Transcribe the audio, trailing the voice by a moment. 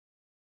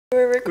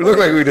We look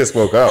like we just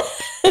woke up.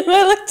 I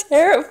look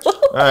terrible.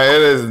 All right,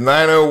 it is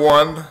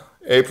 9:01,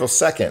 April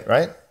 2nd,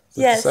 right?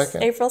 Yes,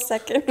 2nd? April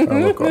 2nd. I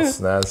look all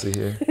snazzy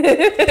here.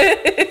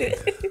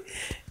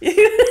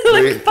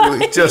 You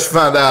we just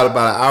found out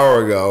about an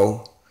hour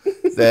ago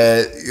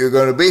that you're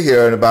going to be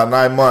here in about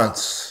 9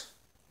 months.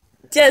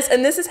 Yes,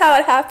 and this is how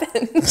it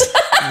happened.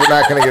 We're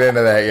not going to get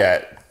into that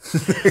yet.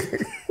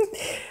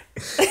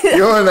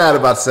 You learned that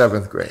about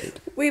 7th grade.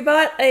 We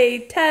bought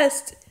a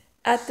test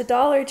at the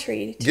Dollar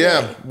Tree today.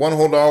 Yeah, $1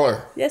 whole.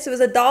 Yes, it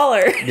was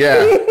 $1.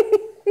 Yeah.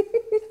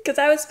 Because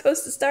I was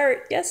supposed to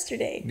start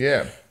yesterday.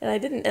 Yeah. And I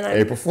didn't. And I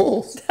April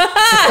Fools.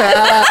 That's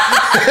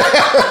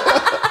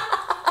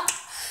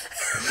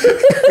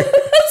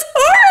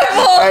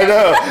horrible. I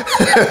know.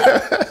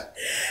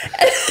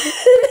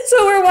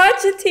 So we're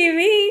watching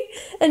TV,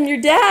 and your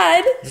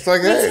dad. It's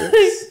like, hey,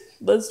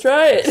 let's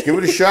try it. give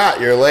it a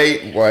shot. You're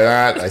late. Why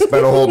not? I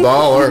spent a whole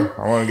 $1.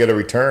 I want to get a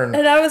return.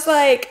 And I was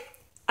like,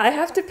 I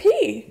have to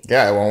pee.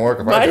 Yeah, it won't work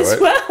if Might I do as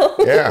it. well.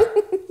 Yeah.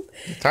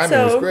 The timing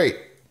was great.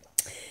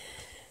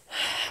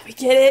 We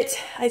get it.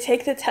 I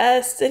take the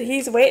test, and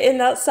he's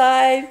waiting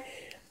outside.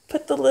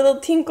 Put the little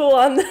tinkle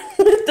on the.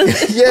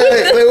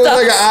 It was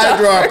like an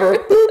eyedropper.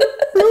 Boop,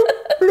 bloop,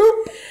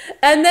 bloop.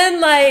 And then,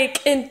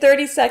 like, in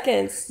 30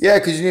 seconds. Yeah,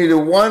 because you needed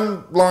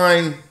one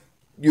line,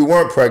 you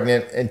weren't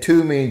pregnant, and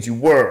 2 means you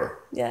were.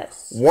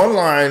 Yes. One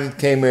line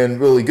came in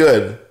really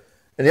good,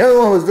 and the other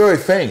one was very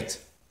faint.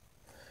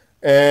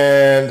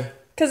 And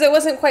Because it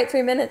wasn't quite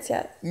 3 minutes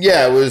yet.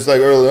 yeah, it was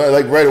like early,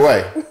 like right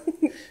away.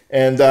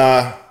 And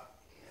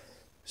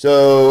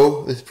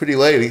so this pretty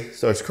lady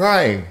starts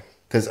crying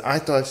because I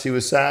thought she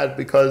was sad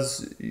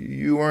because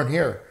you weren't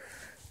here.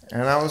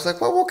 And I was like,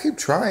 well, we'll keep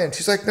trying.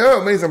 She's like,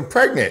 no, it means I'm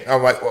pregnant.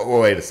 I'm like,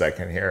 well, wait a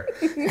second here.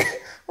 I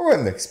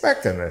wasn't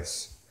expecting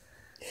this.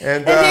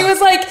 And he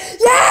was like,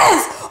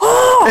 yes!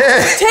 Oh, yeah.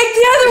 take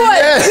the other one.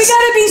 Yes. We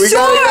got to be sure.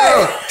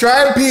 Gotta go.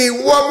 Try and pee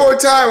one more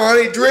time,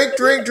 honey. Drink,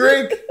 drink,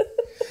 drink.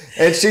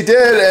 And she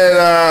did.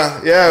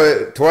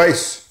 And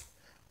twice.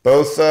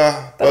 Both.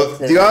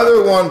 The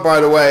other one, by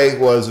the way,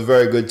 was a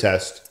very good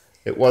test.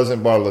 It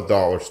wasn't bought at the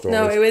dollar store.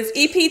 No, it was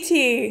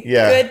EPT.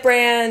 Yeah. Good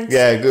brand.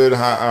 Yeah, good.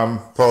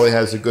 Probably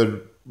has a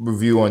good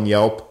review on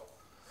Yelp.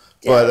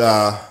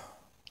 Yes.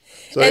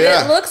 But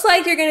it looks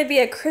like you're going to be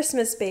a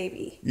Christmas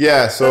baby.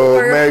 Yeah, so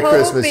Merry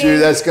Christmas. hoping-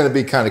 That's going to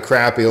be kind of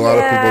crappy. A lot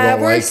of people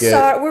don't like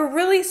it. We're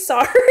really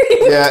sorry.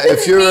 Yeah,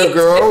 if you're a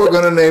girl, we're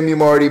going to name you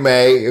Marty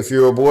May. If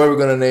you're a boy, we're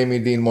going to name you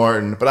Dean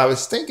Martin. But I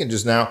was thinking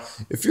just now,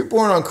 if you're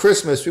born on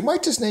Christmas, we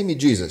might just name you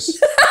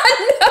Jesus. No.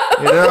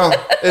 You know,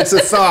 it's a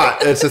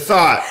thought. It's a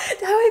thought.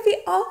 That would be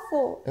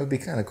awful. It would be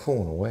kind of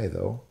cool in a way,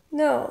 though.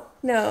 No.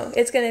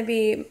 It's going to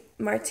be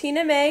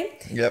Martina May.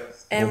 Yep.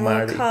 And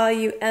we'll call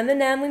you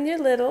Eminem when you're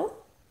little.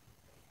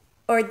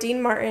 Or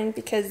Dean Martin,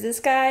 because this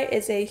guy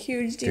is a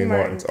huge Dean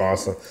Martin. Martin's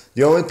awesome.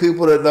 The only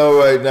people that know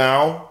right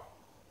now,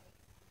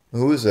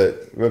 who is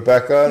it?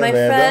 Rebecca and My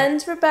Amanda?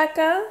 friends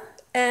Rebecca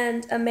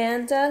and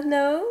Amanda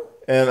know.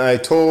 And I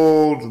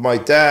told my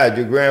dad,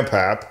 your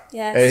grandpap,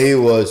 Yes. and he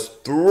was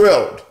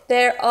thrilled.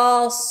 They're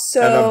all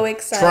so I'm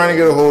excited. trying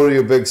to get a hold of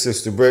your big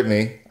sister,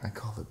 Brittany. I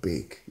call her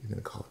Beak. You're going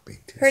to call her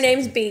Beak, too. Her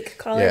name's Beak.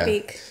 Call her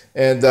Beak.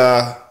 And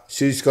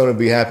she's going to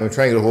be happy. I'm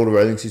trying to get a hold of her.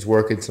 I think she's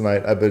working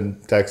tonight. I've been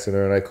texting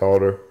her, and I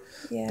called her.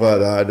 Yeah.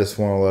 But I just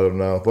want to let them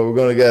know. But we're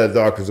going to get a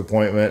doctor's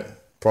appointment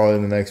probably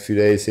in the next few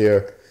days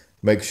here.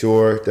 Make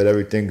sure that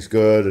everything's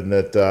good and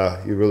that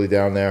you're really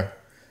down there.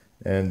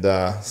 And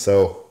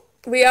so...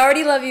 We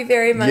already love you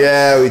very much.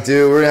 Yeah, we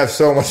do. We're going to have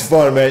so much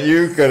fun, man.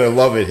 You're going to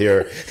love it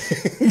here.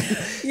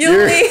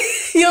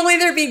 You'll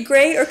either be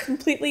great or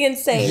completely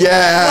insane.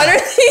 Yeah. What are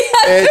the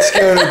other? It's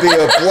going to be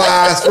a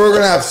blast. We're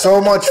going to have so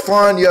much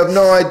fun. You have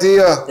no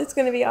idea. It's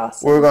going to be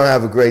awesome. We're going to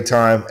have a great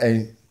time. And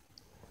you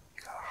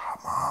got a hot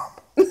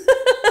mom.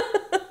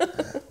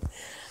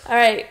 All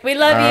right. We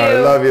love you. I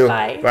love you.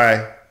 Bye.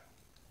 Bye.